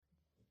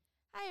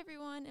Hi,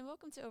 everyone, and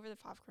welcome to Over the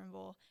Popcorn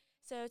Bowl.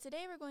 So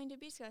today we're going to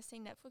be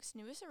discussing Netflix's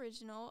newest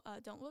original,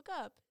 Don't Look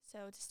Up.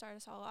 So to start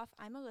us all off,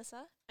 I'm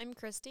Alyssa. I'm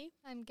Christy.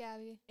 I'm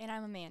Gabby. And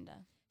I'm Amanda.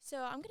 So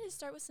I'm going to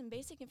start with some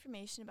basic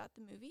information about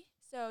the movie.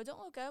 So Don't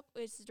Look Up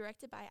was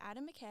directed by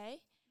Adam McKay.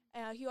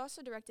 He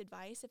also directed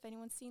Vice, if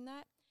anyone's seen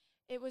that.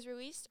 It was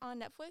released on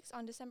Netflix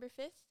on December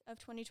 5th of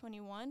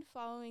 2021,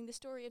 following the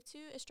story of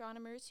two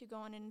astronomers who go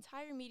on an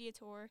entire media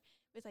tour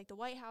with the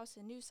White House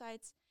and news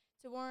sites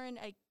to warn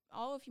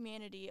all of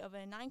humanity of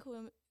a 9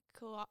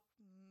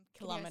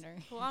 kilometer.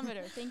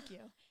 Thank you.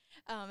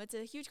 It's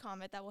a huge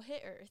comet that will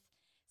hit Earth.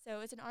 So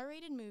it's an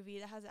R-rated movie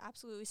that has an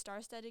absolutely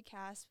star-studded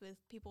cast with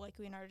people like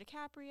Leonardo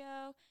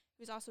DiCaprio,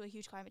 who's also a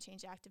huge climate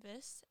change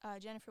activist,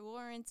 Jennifer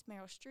Lawrence,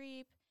 Meryl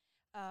Streep,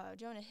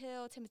 Jonah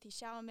Hill, Timothy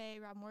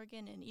Chalamet, Rob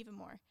Morgan, and even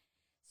more.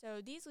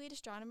 So these lead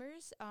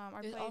astronomers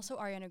are There's played... also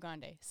Ariana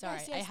Grande. Sorry,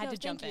 Yes, I had to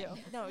jump in.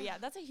 No, yeah,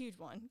 that's a huge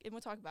one, and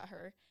we'll talk about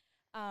her.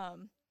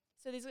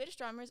 So these lead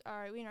astronomers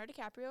are Leonardo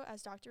DiCaprio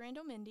as Dr.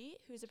 Randall Mindy,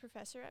 who's a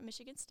professor at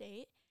Michigan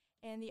State,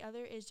 and the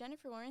other is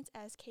Jennifer Lawrence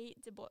as Kate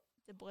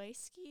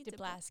DeBlasky.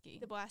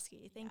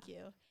 Thank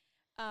you.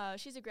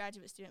 She's a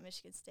graduate student at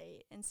Michigan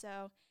State, and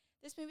so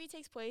this movie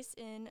takes place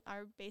in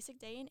our basic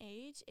day and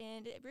age,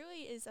 and it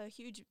really is a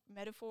huge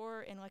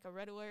metaphor and like a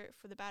red alert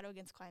for the battle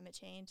against climate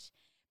change.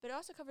 But it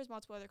also covers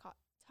multiple other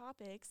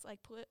topics like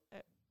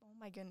oh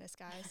my goodness,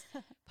 guys,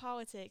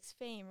 politics,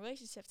 fame,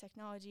 relationships,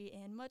 technology,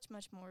 and much,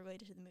 much more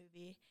related to the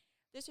movie.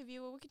 This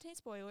review will contain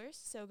spoilers,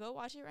 so go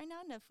watch it right now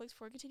on Netflix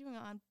before continuing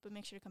on, but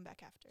make sure to come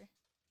back after.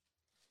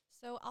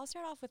 So I'll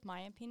start off with my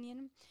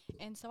opinion.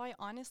 And so I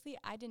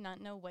did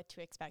not know what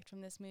to expect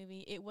from this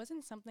movie. It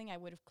wasn't something I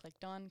would have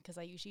clicked on because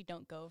I usually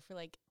don't go for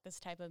this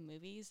type of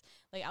movies.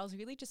 I was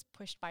really just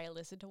pushed by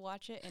Alyssa to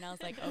watch it, and I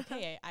was like,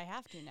 okay, I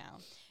have to now.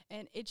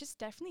 And it just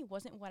definitely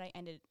wasn't what I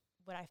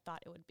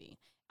thought it would be.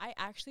 I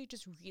actually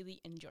just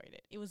really enjoyed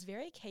it. It was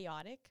very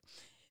chaotic.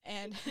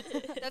 And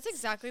that's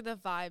exactly the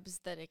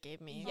vibes that it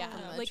gave me. Yeah,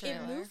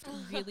 it moved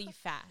really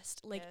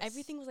fast. Yes.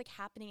 Everything was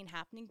happening,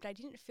 but I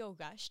didn't feel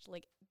rushed.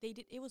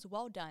 It was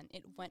well done.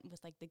 It went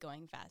with the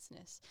going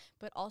fastness.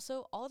 But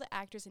also all the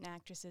actors and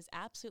actresses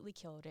absolutely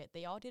killed it.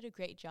 They all did a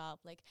great job.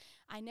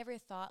 I never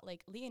thought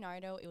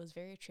Leonardo, it was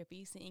very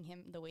trippy seeing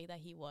him the way that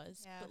he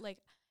was. Yeah. But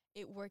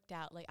it worked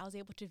out. I was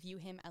able to view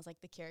him as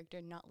the character,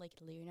 not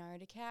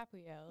Leonardo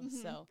DiCaprio. Mm-hmm.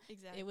 So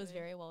exactly. It was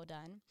very well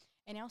done.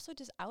 And I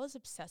was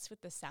obsessed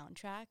with the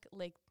soundtrack.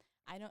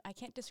 I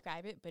can't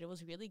describe it, but it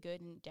was really good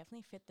and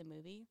definitely fit the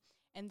movie.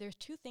 And there's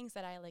two things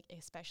that I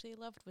especially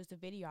loved was the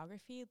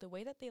videography. The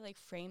way that they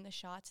framed the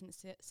shots and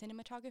the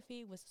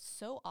cinematography was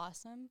so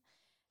awesome.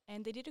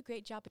 And they did a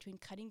great job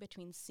cutting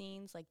between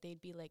scenes.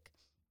 They'd be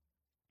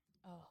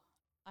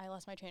I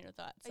lost my train of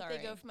thought. Sorry.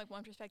 They go from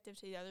one perspective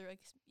to the other.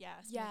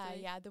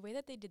 Yeah. The way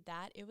that they did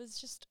that, it was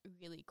just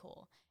really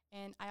cool.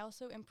 And I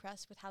also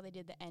impressed with how they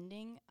did the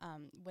ending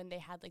when they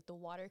had the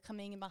water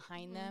coming in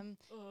behind them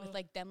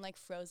with them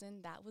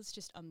frozen. That was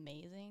just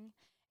amazing.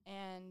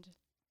 And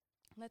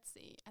let's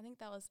see, I think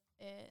that was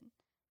it.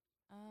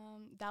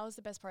 That was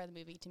the best part of the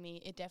movie to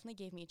me. It definitely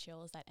gave me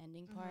chills, that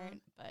ending part.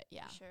 But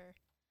yeah. For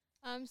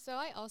sure. So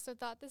I also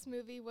thought this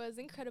movie was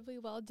incredibly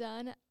well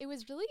done. It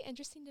was really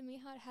interesting to me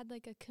how it had a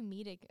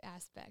comedic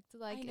aspect.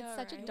 I know, it's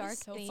such right? a dark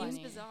so theme. funny.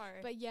 It was bizarre.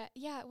 But yeah,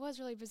 it was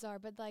really bizarre,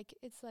 but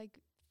it's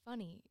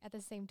funny at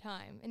the same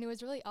time. And it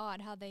was really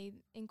odd how they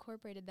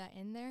incorporated that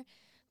in there.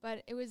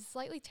 But it was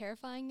slightly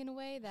terrifying in a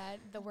way that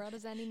the world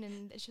is ending,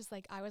 and it's just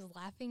I was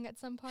laughing at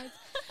some parts.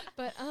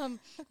 But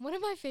one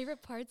of my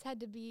favorite parts had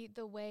to be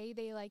the way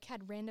they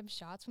had random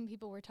shots when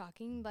people were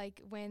talking.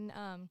 When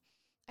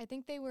I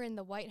think they were in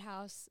the White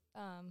House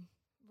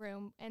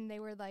room, and they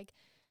were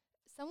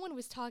someone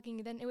was talking,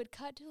 and then it would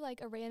cut to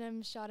a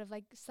random shot of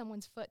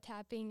someone's foot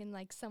tapping and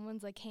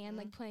someone's hand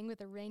playing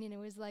with a ring, and it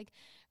was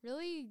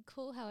really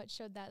cool how it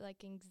showed that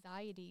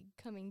anxiety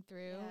coming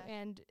through. Yeah.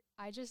 And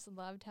I just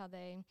loved how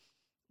they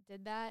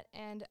did that.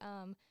 And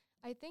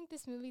I think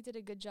this movie did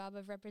a good job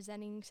of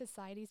representing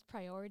society's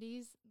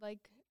priorities. I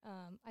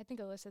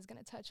think Alyssa's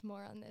gonna touch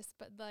more on this,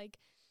 but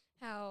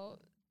how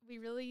we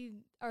really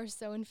are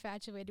so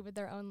infatuated with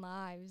our own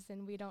lives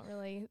and we don't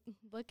really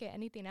look at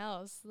anything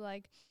else.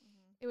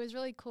 It was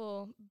really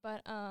cool,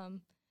 but I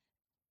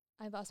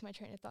lost my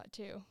train of thought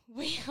too.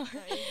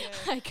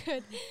 I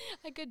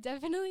could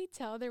definitely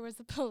tell there was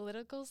a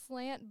political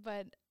slant,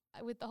 but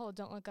with the whole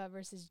Don't Look Up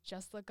versus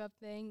Just Look Up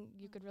thing,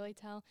 you could really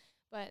tell.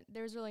 But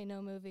there's really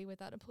no movie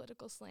without a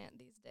political slant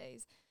these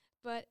days.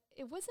 But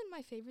it wasn't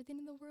my favorite thing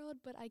in the world,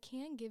 but I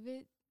can give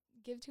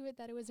to it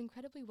that it was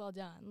incredibly well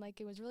done.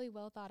 It was really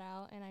well thought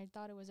out, and I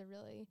thought it was a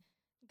really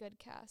good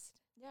cast.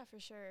 Yeah, for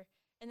sure.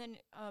 And then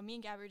me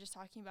and Gabby were just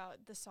talking about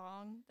the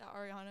song that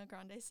Ariana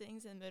Grande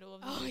sings in the middle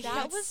of the movie.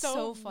 That was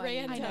so funny.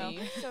 I know, to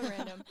me. so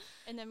random.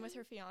 And then with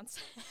her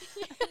fiance.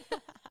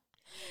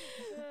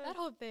 That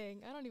whole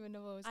thing, I don't even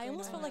know what was going on. I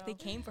almost felt they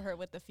came for her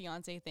with the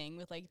fiance thing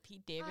with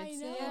Pete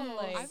Davidson. I know.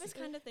 I was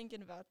kind of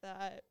thinking about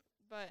that.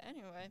 But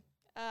anyway,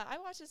 I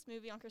watched this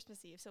movie on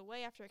Christmas Eve, so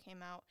way after it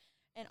came out.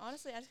 And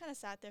honestly, I just kind of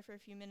sat there for a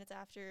few minutes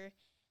after,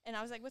 And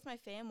I was like with my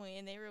family,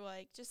 and they were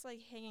like just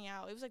like hanging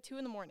out. It was like 2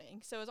 in the morning,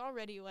 so it was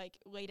already like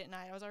late at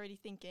night. I was already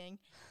thinking,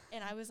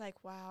 and I was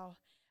like, wow.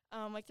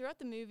 Like throughout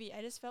the movie,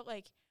 I just felt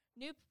like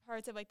new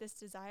parts of like this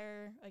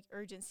desire, like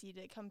urgency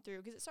to come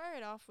through, because it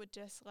started off with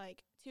just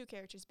like 2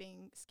 characters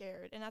being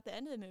scared, and at the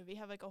end of the movie,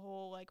 have like a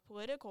whole like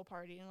political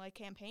party and like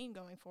campaign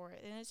going for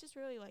it, and it's just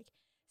really like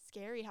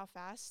scary how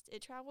fast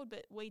it traveled,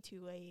 but way too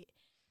late.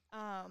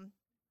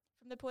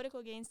 From the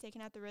political gains taken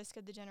at the risk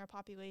of the general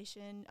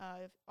population,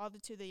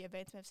 to the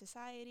advancement of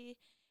society,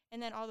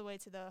 and then all the way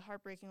to the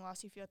heartbreaking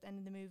loss you feel at the end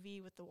of the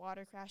movie with the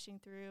water crashing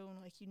through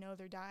and like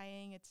they're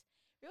dying. It's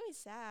really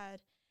sad.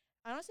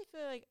 I honestly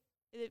feel like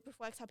it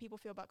reflects how people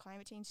feel about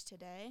climate change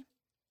today.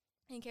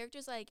 And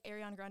characters like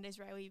Ariana Grande's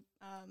Riley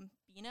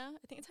Bina,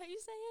 I think that's how you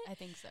say it. I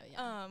think so,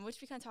 yeah.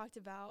 Which we kind of talked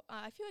about.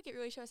 I feel like it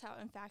really shows how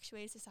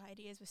infatuated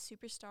society is with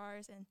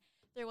superstars and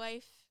their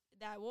life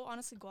that will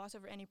honestly gloss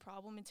over any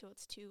problem until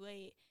it's too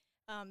late.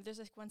 There's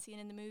like one scene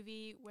in the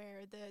movie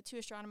where the 2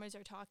 astronomers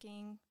are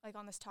talking like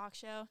on this talk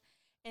show,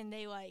 and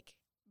they like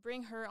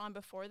bring her on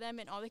before them,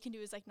 and all they can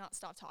do is like not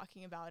stop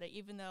talking about it,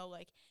 even though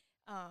like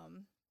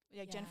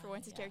Jennifer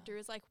Lawrence's character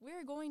is like,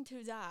 we're going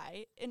to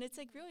die, and it's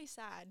like really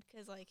sad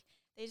because like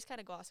they just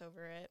kind of gloss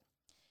over it.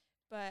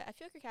 But I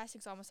feel like her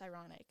casting's almost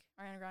ironic,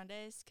 Ariana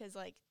Grande's, because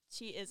like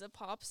she is a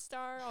pop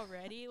star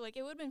already. Like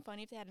it would have been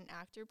funny if they had an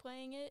actor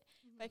playing it,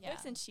 but I feel like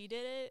since she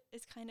did it,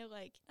 it's kind of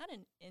like not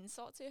an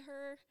insult to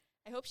her.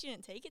 I hope she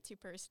didn't take it too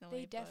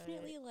personally. They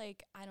definitely,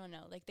 like, I don't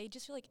know, like, they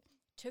just, like,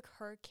 took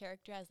her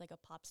character as, like, a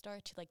pop star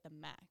to, like, the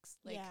max.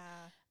 Like,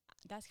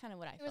 that's kind of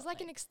what I felt. It was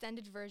like an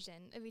extended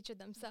version of each of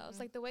themselves.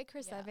 Like, the way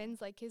Chris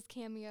Evans, like, his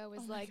cameo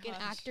was, like, an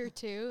actor,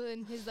 too,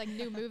 and his, like,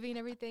 new movie and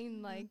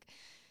everything, like,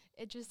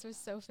 it just was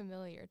so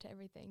familiar to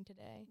everything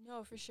today.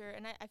 No, for sure.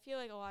 And I feel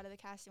like a lot of the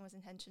casting was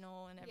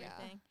intentional and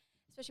everything.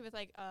 Especially with,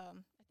 like, I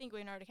think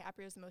Leonardo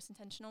DiCaprio is the most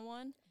intentional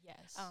one.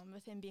 Yes.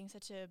 With him being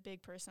such a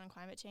big person on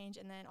climate change.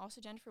 And then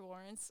also Jennifer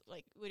Lawrence,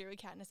 like, literally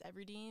Katniss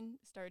Everdeen,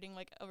 starting,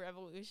 like, a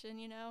revolution,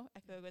 I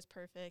feel like it was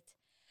perfect.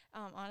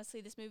 Honestly,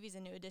 this movie is a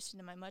new addition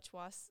to my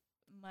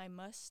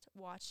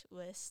must-watch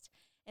list.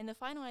 And the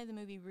final line of the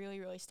movie really,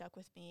 really stuck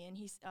with me. And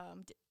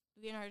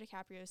Leonardo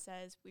DiCaprio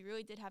says, we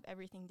really did have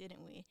everything,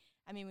 didn't we?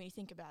 I mean, when you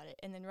think about it.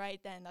 And then right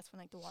then, that's when,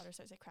 like, the water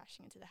starts, like,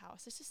 crashing into the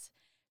house. It's just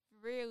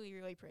really,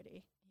 really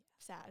pretty.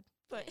 Sad,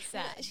 but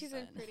sad. She's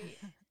been pretty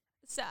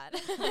sad.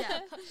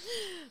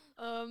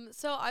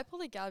 So I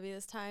pulled a Gabby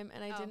this time,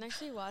 and I didn't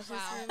actually watch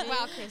this movie.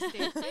 Wow, Christy.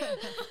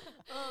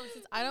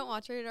 Since I don't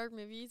watch rated R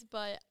movies,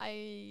 but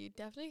I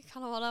definitely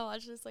kind of want to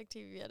watch this like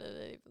TV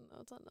edited, even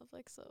though it's on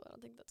Netflix. So I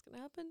don't think that's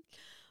gonna happen.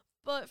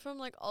 But from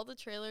like all the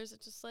trailers,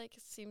 it just like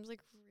seems like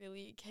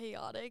really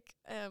chaotic,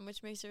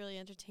 which makes it really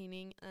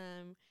entertaining.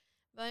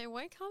 My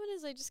one comment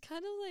is I just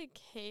kind of like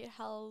hate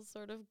how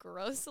sort of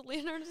gross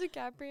Leonardo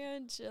DiCaprio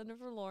and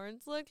Jennifer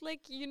Lawrence look.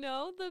 Like,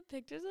 the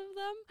pictures of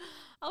them,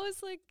 I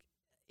was like,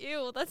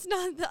 ew, that's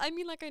not I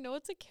mean, like, I know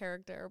it's a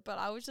character, but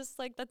I was just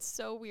like, that's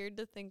so weird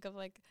to think of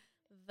like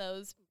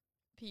those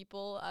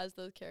people as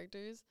those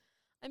characters.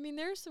 I mean,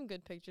 there are some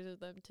good pictures of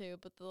them too,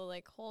 but the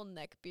like whole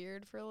neck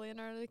beard for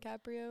Leonardo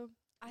DiCaprio,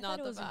 I not thought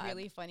it the was vibe.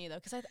 really funny though,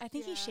 because I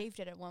think he shaved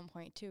it at one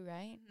point too,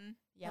 right? Mm-hmm.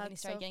 Yeah, when he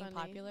That's started so getting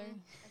funny. popular.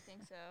 I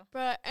think so.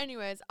 But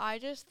anyways, I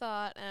just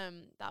thought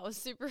that was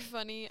super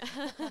funny.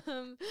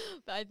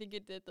 But I think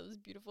it did those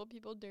beautiful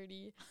people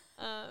dirty.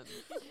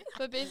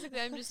 But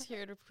basically, I'm just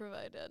here to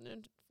provide an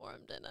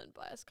informed and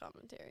unbiased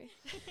commentary.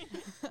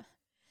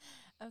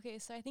 Okay,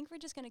 so I think we're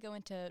just going to go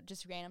into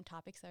just random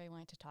topics that we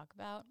wanted to talk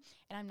about.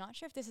 And I'm not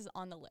sure if this is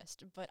on the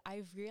list, but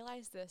I've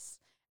realized this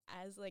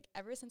as like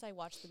ever since I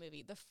watched the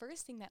movie. The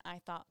first thing that I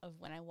thought of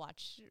when I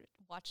watched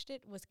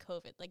it was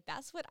COVID. Like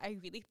that's what I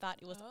really thought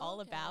it was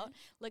all about.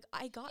 Like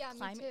I got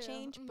climate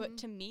change, but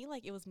to me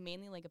like it was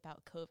mainly like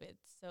about COVID.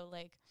 So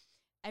like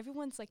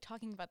everyone's like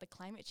talking about the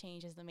climate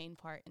change as the main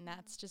part, and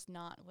that's just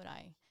not what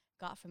I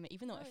got from it,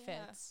 even though it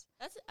fits.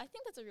 I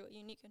think that's a really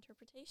unique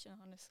interpretation,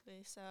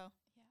 honestly. So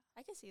yeah,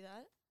 I can see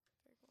that.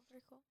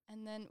 Very cool.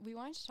 And then we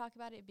wanted to talk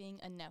about it being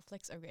a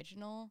Netflix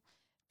original,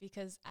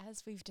 because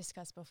as we've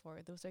discussed before,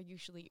 those are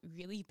usually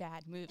really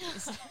bad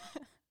movies.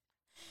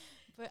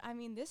 But I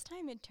mean, this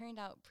time it turned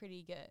out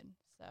pretty good.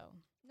 So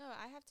no,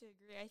 I have to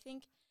agree. I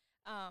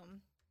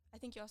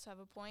think you also have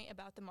a point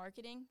about the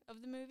marketing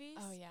of the movies.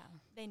 Oh yeah,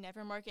 they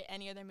never market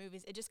any other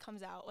movies. It just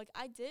comes out. Like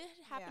I did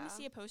happen to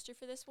see a poster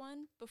for this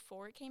one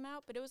before it came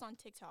out, but it was on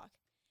TikTok.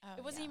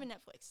 It wasn't even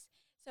Netflix.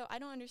 So I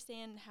don't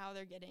understand how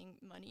they're getting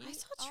money. I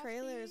saw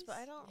trailers, these. but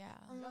I don't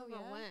remember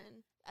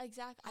when.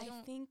 Exactly.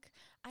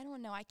 I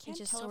don't know. I can't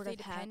just tell sort if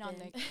they of depend on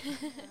the.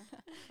 happened.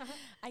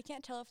 I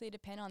can't tell if they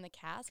depend on the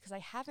cast, because I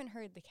haven't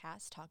heard the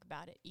cast talk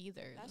about it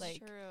either. That's like,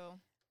 true.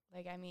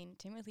 Like I mean,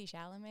 Timothée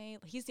Chalamet,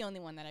 he's the only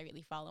one that I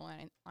really follow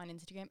on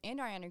Instagram, and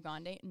Ariana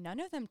Grande.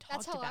 None of them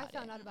talked about it. That's how I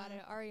found out about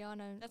it.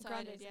 Ariana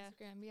Grande's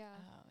Instagram. Yeah.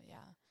 Oh yeah.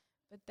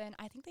 But then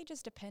I think they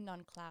just depend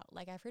on clout.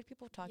 Like I've heard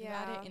people talk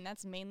about it, and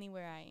that's mainly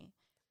where I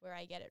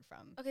get it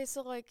from. Okay,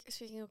 so like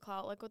speaking of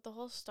clout, like with the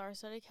whole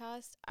star-studded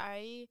cast,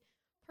 I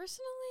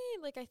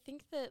Personally, like, I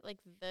think that, like,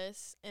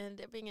 this and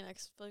it being an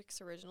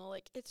Netflix original,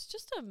 like, it's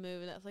just a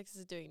move Netflix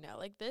is doing now.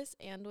 Like, this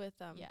and with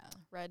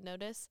Red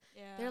Notice,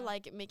 Yeah. they're,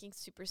 like, making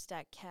super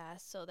stacked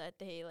casts so that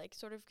they, like,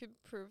 sort of could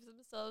prove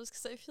themselves.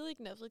 Because I feel like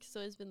Netflix has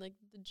always been, like,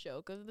 the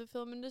joke of the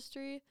film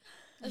industry.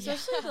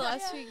 Especially the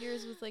last few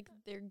years with, like,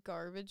 their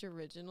garbage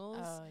originals.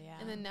 Oh, yeah.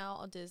 And then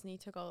now Disney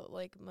took all,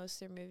 like,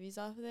 most of their movies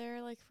off of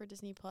there, like, for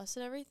Disney Plus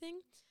and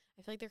everything.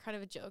 I feel like they're kind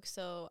of a joke,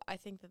 so I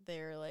think that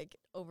they're, like,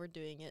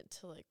 overdoing it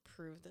to, like,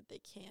 prove that they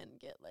can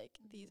get, like,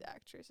 these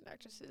actors and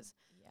actresses,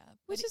 yeah.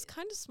 which is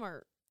kind of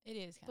smart, it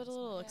is but a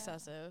little Yeah.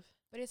 excessive.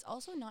 But it's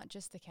also not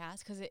just the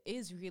cast, because it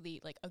is really,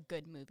 like, a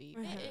good movie.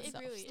 Mhm. in It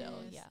itself really still,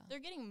 is. Yeah. They're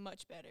getting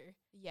much better.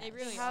 Yes. They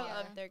really have are.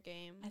 upped their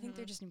game. I think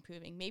they're Mhm. just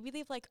improving. Maybe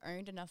they've, like,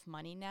 earned enough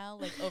money now,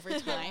 like, over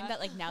time, that,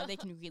 like, now they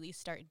can really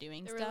start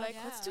doing They were stuff. like,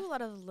 let's do a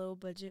lot of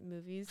low-budget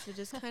movies to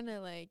just kind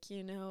of, like,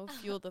 you know,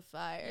 fuel the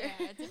fire.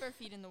 Yeah, dip our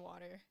feet in the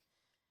water.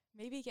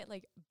 Maybe get,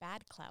 like,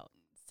 bad clout,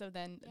 so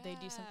then they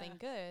do something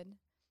good.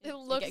 It they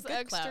looks get good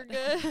extra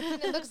clout. good.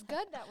 And it looks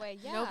good that way.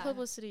 Yeah. No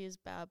publicity is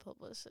bad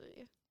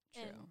publicity.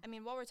 True. And I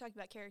mean, while we're talking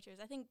about characters,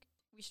 I think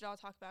we should all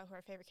talk about who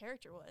our favorite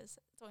character was.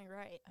 It's only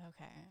right.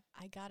 Okay.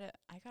 I gotta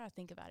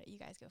think about it. You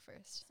guys go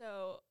first.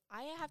 So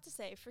I have to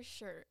say for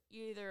sure,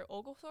 either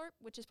Oglethorpe,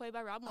 which is played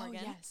by Rob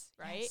Morgan,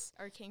 right, Yes.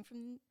 or King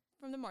from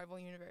the Marvel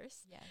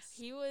universe. Yes.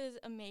 He was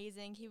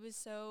amazing. He was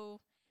so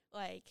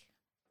like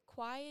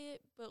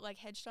quiet but like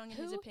headstrong in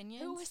his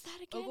opinions. Who was that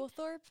again?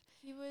 Oglethorpe?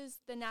 He was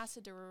the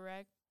NASA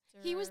director.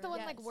 He was the one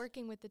like Yes.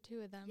 working with the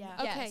two of them. Yeah.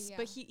 Okay. Yes, Yeah.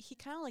 but he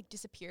kind of, like,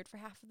 disappeared for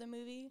half of the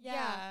movie.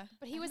 Yeah.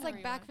 But he I was know like where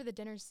you back went. for the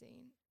dinner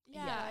scene.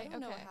 Yeah, Yeah, I don't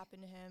know what okay.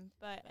 happened to him,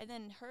 but and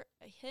then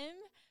him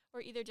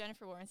or either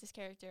Jennifer Lawrence's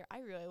character,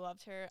 I really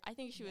loved her. I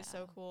think she was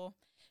so Yeah. cool.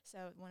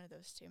 So one of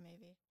those two,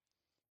 maybe.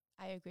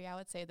 I agree. I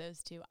would say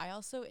those two. I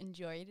also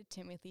enjoyed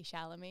Timothy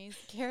Chalamet's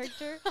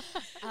character.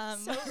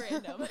 So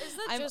random. Is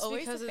that I'm just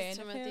always a because fan it's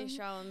of Timothy him.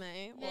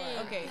 Chalamet? Yeah.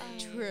 Or Okay, Um,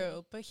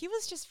 true, but he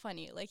was just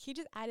funny. Like, he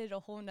just added a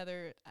whole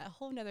nother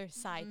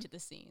side Mhm. to the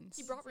scenes.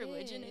 He brought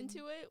religion Did.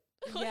 into it.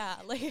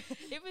 yeah, like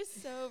It was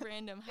so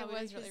random how It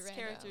was really his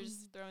random.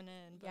 characters thrown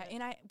in. yeah. But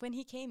And when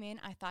he came in,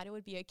 I thought it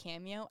would be a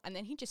cameo, and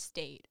then he just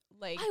stayed.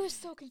 Like, I was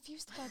so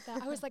confused about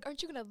that. I was like,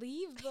 "Aren't you gonna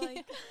leave?"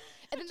 Like,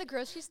 and then the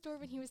grocery store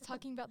when he was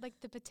talking about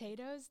like the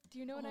potatoes. Do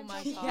you know what oh I'm my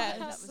talking god, about? that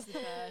Yes. was the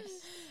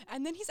best.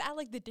 and then he's at,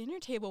 like, the dinner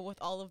table with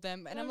all of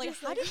them, and I'm I'm like,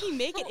 just how like- did he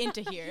make it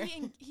into here?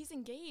 He's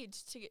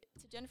engaged to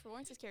Jennifer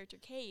Lawrence's character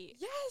Kate.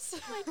 Yes,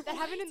 That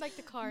happened in like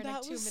the car in that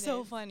like 2 was minutes.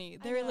 so funny.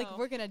 I They were like, know.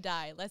 we're gonna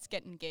die. Let's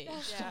get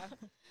engaged. Yeah.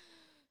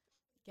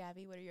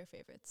 Gabby, what are your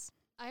favorites?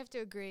 I have to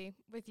agree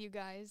with you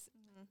guys.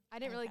 I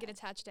didn't really get Okay.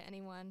 attached to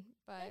anyone,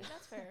 but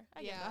That's fair.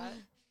 I yeah. get that.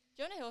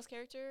 Jonah Hill's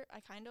character, I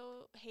kind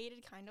of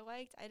hated, kind of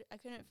liked. I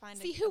couldn't find.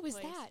 See, a who was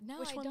place. that? No,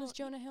 Which I one don't. was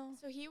Jonah Hill?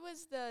 So he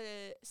was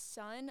the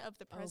son of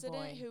the Oh,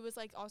 president, boy. who was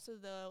like also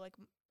the like,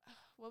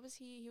 what was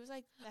he? He was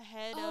like the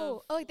head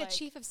Oh, of. like the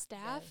chief of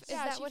staff. Yes. Is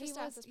Yeah, that chief what of he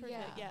staff, was? That's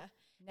perfect. Yeah.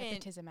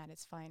 Nepotism at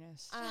its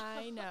finest.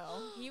 I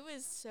know. He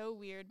was so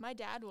weird. My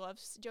dad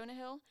loves Jonah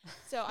Hill.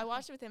 So I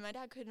watched it with him. My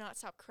dad could not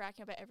stop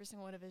cracking up at every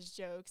single one of his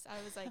jokes.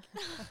 I was like,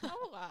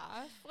 I'll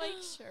laugh. Like,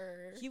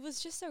 sure. He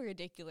was just so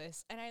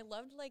ridiculous, and I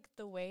loved, like,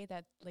 the way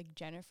that, like,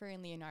 Jennifer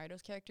and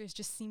Leonardo's characters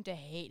just seemed to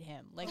hate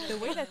him. Like, the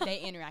way that they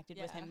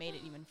interacted with Yeah. him made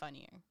it even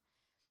funnier.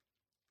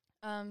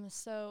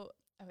 So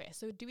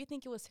do we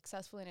think it was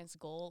successful in its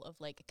goal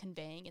of, like,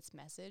 conveying its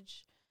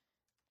message?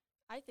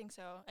 I think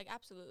so. Like,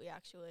 absolutely,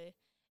 actually.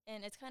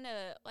 And it's kind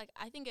of like,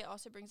 I think it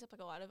also brings up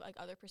like a lot of like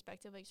other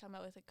perspective, like you're talking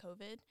about with like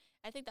COVID.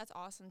 I think that's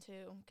awesome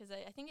too, because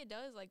I think it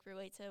does like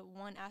relate to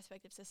one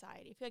aspect of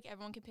society. I feel like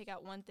everyone can pick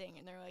out one thing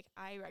and they're like,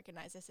 I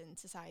recognize this in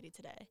society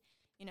today.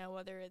 You know,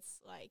 whether it's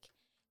like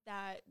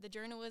the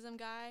journalism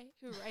guy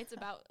who writes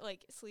about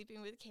like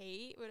sleeping with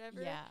Kate,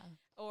 whatever. Yeah.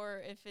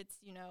 Or if it's,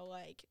 you know,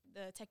 like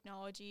the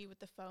technology with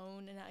the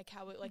phone and like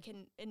how it like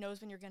it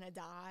knows when you're gonna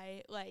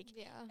die, like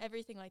Yeah.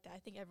 everything like that. I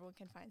think everyone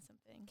can find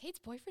something. Kate's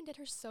boyfriend did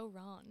her so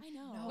wrong. I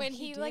know. No, When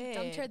he he like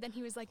dumped her, did. then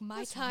he was like, "My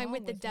What's time wrong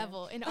with the with him?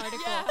 devil," an article,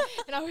 Yeah.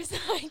 and I was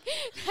like,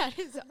 "That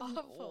is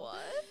awful."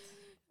 What?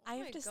 I Oh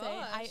have my to say,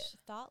 I gosh.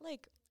 thought,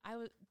 like,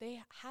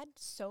 they had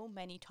so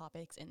many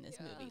topics in this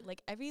movie. Yeah.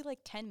 Like, every, like,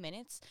 10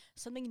 minutes,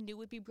 something new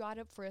would be brought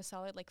up for a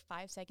solid, like,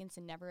 5 seconds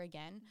and never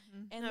again.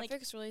 Mhm. And, like,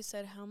 Netflix really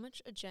said, how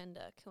much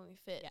agenda can we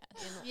fit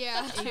Yes. in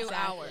Yeah. 2 Exactly.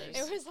 hours?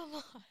 It was a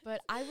lot. but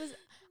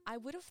I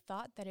would have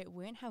thought that it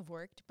wouldn't have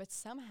worked, but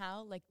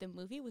somehow, like, the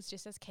movie was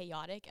just as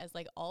chaotic as,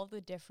 like, all the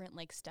different,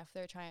 like, stuff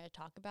they're trying to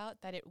talk about,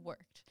 that it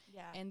worked.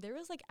 Yeah. And there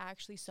was, like,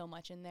 actually so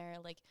much in there.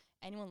 Like,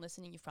 anyone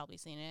listening, you've probably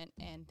seen it,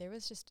 and there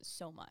was just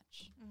so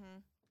much. Mm-hmm.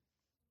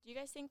 Do you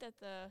guys think that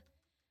the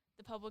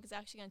public is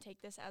actually going to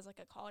take this as like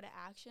a call to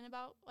action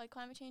about like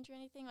climate change or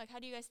anything? Like, how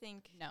do you guys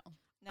think? No.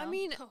 No? I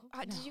mean, No.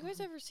 did you guys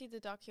No. ever see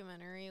the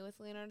documentary with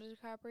Leonardo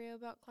DiCaprio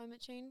about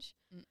climate change?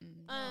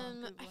 Mm-mm. No.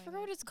 I Googling forgot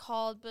what it. it's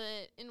called,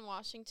 but in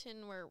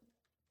Washington, where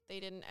they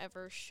didn't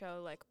ever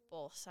show like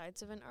both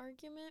sides of an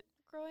argument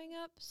growing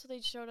up, so they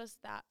showed us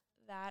that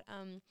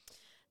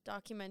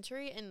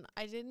documentary, and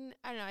I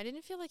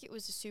didn't feel like it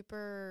was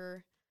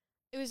super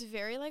it was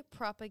very like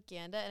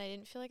propaganda, and I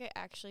didn't feel like I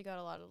actually got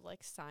a lot of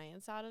like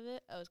science out of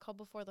it. It was called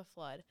Before the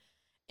Flood.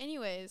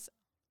 Anyways,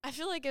 I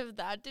feel like if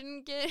that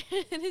didn't get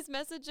his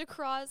message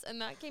across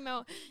and that came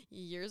out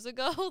years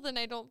ago, then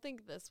I don't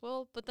think this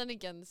will. But then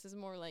again, this is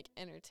more like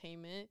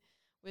entertainment,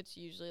 which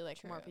usually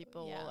like more True,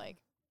 people yeah. will like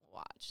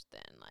watch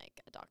than like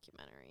a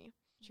documentary.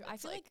 True. I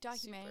It's, feel like super-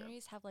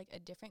 documentaries have like a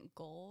different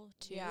goal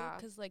too. Yeah.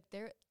 Because like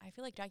I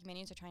feel like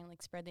documentaries are trying to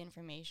like spread the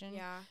information.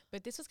 Yeah.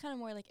 But this was kind of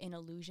more like an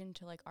allusion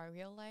to like our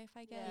real life,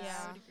 I guess. Yeah.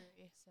 I would agree.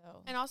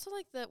 So. And also,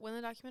 like, when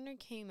the documentary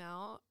came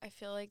out, I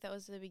feel like that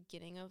was the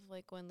beginning of,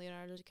 like, when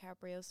Leonardo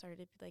DiCaprio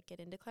started to, like, get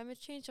into climate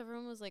change.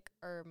 Everyone was like,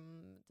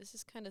 this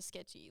is kind of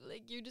sketchy.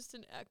 Like, you're just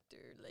an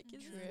actor. Like,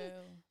 is this it?"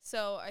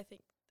 So I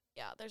think,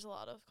 yeah, there's a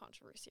lot of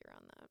controversy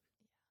around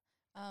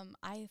that.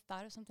 I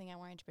thought of something I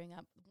wanted to bring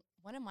up.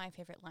 One of my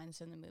favorite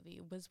lines in the movie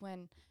was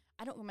when,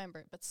 I don't remember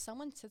it, but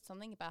someone said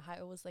something about how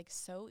it was, like,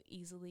 so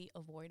easily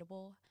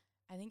avoidable.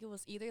 I think it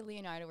was either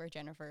Leonardo or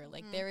Jennifer.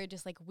 Like, they were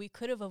just like, we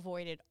could have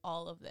avoided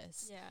all of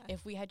this Yeah.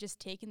 if we had just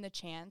taken the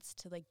chance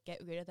to, like, get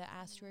rid of the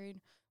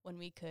asteroid when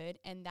we could.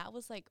 And that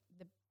was, like,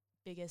 the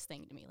biggest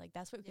thing to me. Like,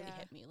 that's what really Yeah.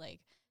 hit me. Like,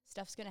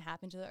 stuff's going to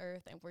happen to the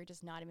Earth, and we're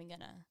just not even going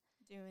to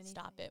Do anything.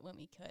 stop it when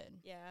we could.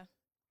 Yeah.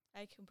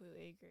 I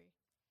completely agree.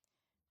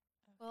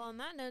 Well, on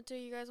that note, do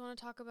you guys want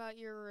to talk about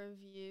your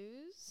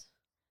reviews?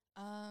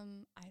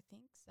 I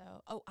think so.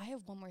 Oh, I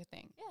have one more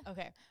thing. Yeah.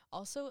 Okay.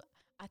 Also,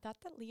 I thought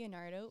that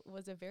Leonardo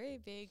was a very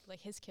big,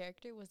 like, his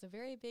character was a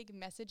very big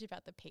message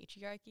about the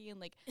patriarchy and,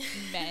 like,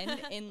 men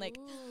in, like,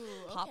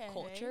 Ooh, pop okay.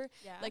 culture.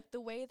 Yeah. Like,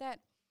 the way that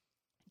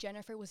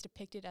Jennifer was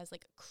depicted as,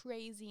 like,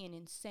 crazy and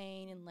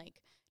insane and,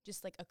 like,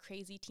 just, like, a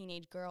crazy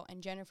teenage girl.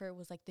 And Jennifer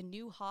was, like, the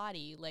new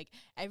hottie. Like,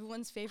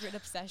 everyone's favorite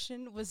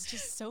obsession was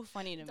just so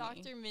funny to me.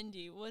 Dr.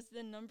 Mindy was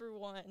the number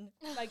one,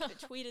 like,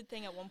 the tweeted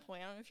thing at one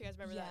point. I don't know if you guys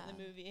remember that in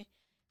the Yeah. movie.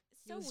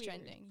 It was weird.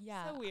 trending.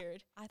 Yeah. So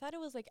weird. I thought it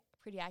was, like,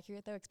 pretty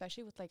accurate, though,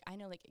 especially with, like, I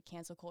know, like,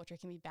 cancel culture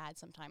can be bad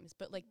sometimes,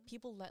 but, like,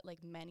 people let,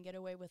 like, men get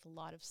away with a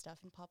lot of stuff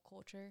in pop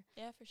culture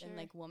Yeah, for sure. than,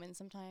 like, women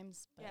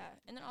sometimes. But Yeah,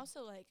 and then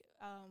also like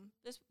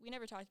this we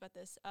never talked about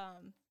this.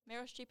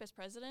 Meryl Streep as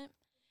president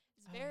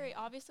is very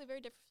obviously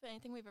very different from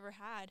anything we've ever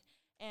had,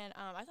 and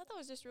I thought that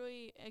was just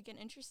really like an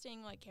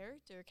interesting like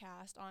character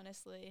cast,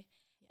 honestly.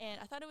 And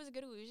I thought it was a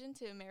good allusion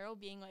to Meryl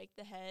being like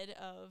the head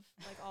of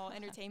like all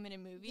entertainment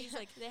and movies.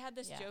 Like they had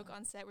this Yeah. joke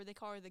on set where they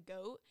call her the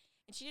goat,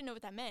 and she didn't know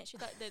what that meant. She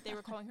thought that they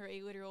were calling her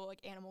a literal like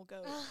animal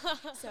goat.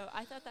 So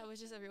I thought that was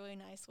just a really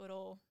nice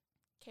little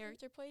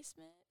character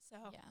placement. So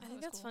Yeah. I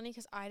think that's funny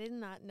because I did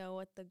not know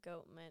what the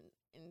goat meant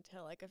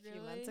until like a few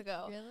months Really?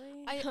 ago.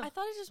 Really? I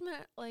thought it just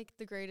meant like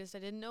the greatest. I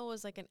didn't know it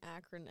was like an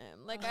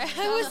acronym. Like Oh.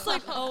 I was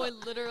like, oh, it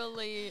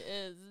literally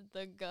is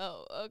the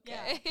GO.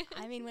 Okay.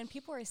 I mean, when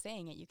people are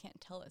saying it, you can't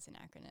tell it's an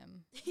acronym.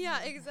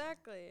 yeah,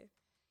 exactly.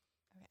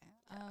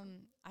 Okay.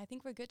 I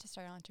think we're good to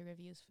start on to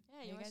reviews.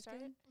 Yeah, you want to guys start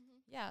good? it?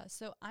 Yeah,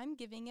 so I'm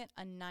giving it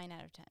a 9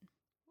 out of 10.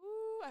 Woo,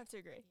 I have to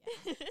agree.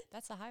 Yeah.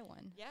 That's a high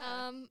one.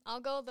 Yeah, I'll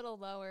go a little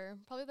lower,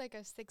 probably like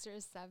a 6 or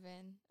a 7,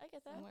 I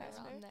get that. somewhere That's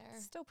fair. around there.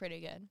 Still pretty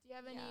good. Do you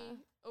have any Yeah.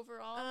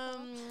 overall?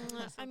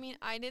 thoughts? I mean,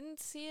 I didn't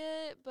see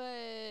it,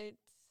 but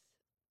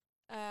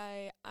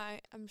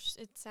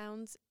it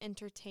sounds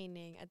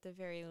entertaining at the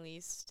very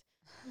least,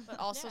 but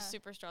also Yeah.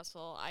 super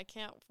stressful. I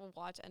can't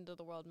watch end of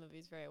the world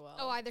movies very well.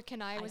 Oh, either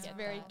can I. It I was get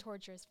very that.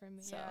 torturous for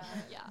me. So, yeah.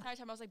 yeah. The entire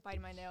time I was like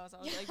biting my nails. I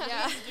was like, Yeah.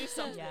 yeah, we have to do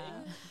something.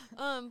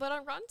 Yeah. But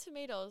on Rotten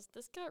Tomatoes,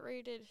 this got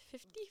rated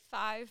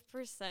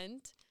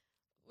 55%,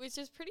 which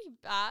is pretty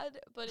bad,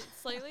 but it's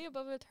slightly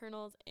above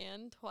Eternals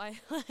and Twilight.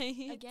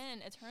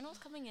 Again, Eternals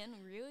coming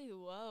in really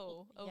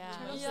low. Over Yeah.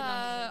 most of the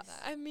Yeah, movies.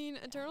 I mean,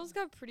 Eternals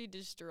got pretty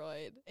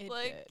destroyed. It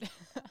like, did.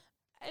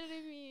 I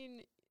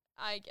mean,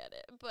 I get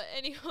it. But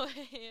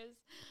anyways,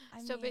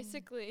 I so mean,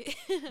 basically,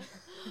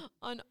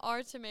 on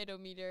our tomato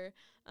meter,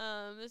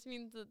 this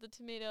means that the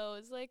tomato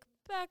is like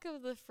back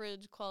of the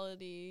fridge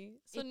quality.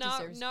 So It not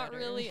deserves not better.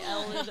 really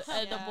Yeah.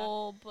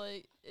 edible,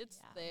 but it's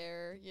Yeah.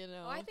 there, you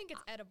know. Oh, I think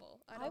it's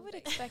edible. I don't would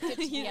think- expect it to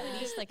be at Yeah.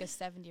 least like a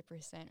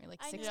 70% or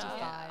like I know.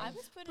 65. I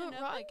was putting But it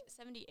up Rotten- like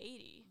 70,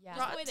 80. Yeah.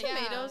 Just the way Rotten they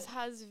Tomatoes had-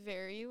 has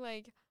very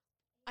like,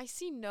 I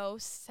see no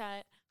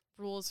set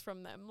rules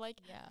from them. Like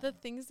Yeah. the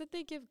things that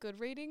they give good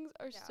ratings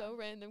are Yeah. so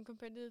random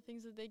compared to the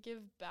things that they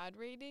give bad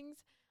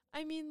ratings.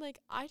 I mean, like,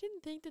 I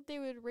didn't think that they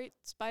would rate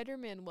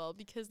Spider-Man well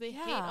because they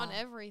hate on Yeah.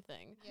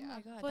 everything. Oh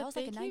my god, But that was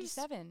like they a gave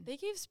 97. They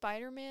gave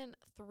Spider-Man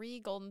 3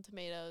 Golden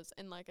Tomatoes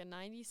and like a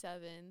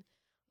 97.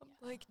 I'm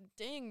like,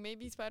 dang,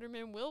 maybe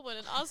Spider-Man will win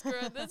an Oscar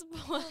at this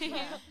point.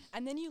 Yeah.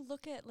 And then you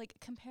look at like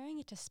comparing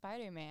it to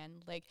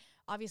Spider-Man, like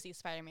obviously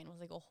Spider-Man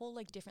was like a whole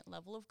like different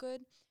level of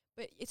good,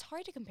 but it's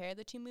hard to compare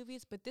the two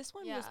movies, but this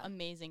one was Yeah.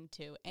 amazing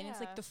too. And it's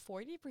like Yeah. the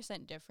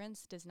 40%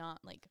 difference does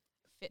not like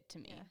fit to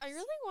me. Yeah. I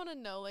really want to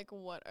know like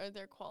what are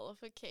their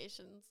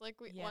qualifications. Like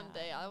one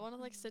day I want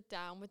to like sit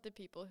down with the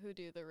people who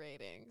do the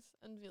ratings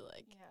and be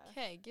like, Yeah.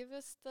 "Okay, give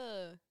us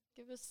the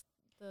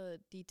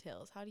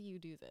details. How do you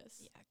do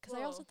this?" Yeah, because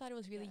I also Whoa. thought it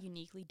was really Yeah.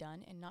 uniquely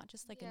done and not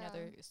just like Yeah.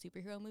 another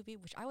superhero movie,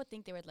 which I would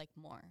think they would like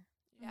more.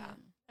 Yeah.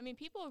 I mean,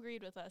 people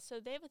agreed with us. So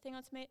they have a thing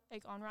on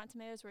on Rotten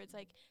Tomatoes where it's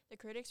like the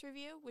critics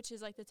review, which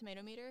is like the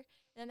tomato meter,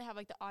 and then they have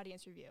like the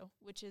audience review,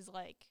 which is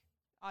like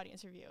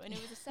audience review, and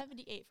it was a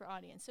 78 for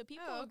audience. So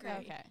people agree.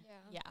 Okay.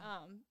 Yeah. Yeah.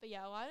 But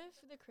yeah, a lot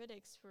of the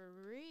critics were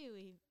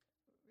really,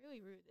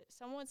 really rude.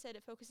 Someone said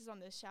it focuses on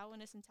the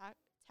shallowness and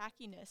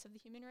tackiness of the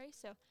human race.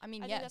 So I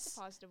mean, I yes. think that's a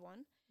positive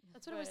one.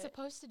 That's what it was But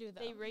supposed to do,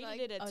 though. They rated Like,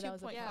 it at Oh, that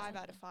was a 2.5 positive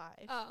out of 5.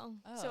 Oh.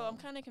 So I'm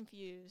kind of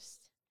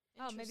confused.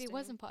 Oh, maybe it Interesting.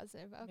 wasn't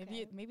positive.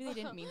 Okay. Maybe they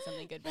didn't mean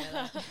something good by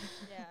that.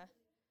 Yeah.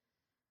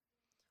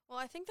 Well,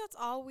 I think that's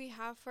all we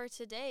have for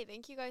today.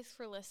 Thank you guys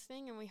for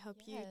listening, and we hope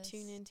you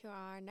tune Yes. into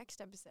our next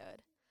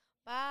episode.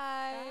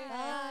 Bye.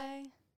 Bye. Bye.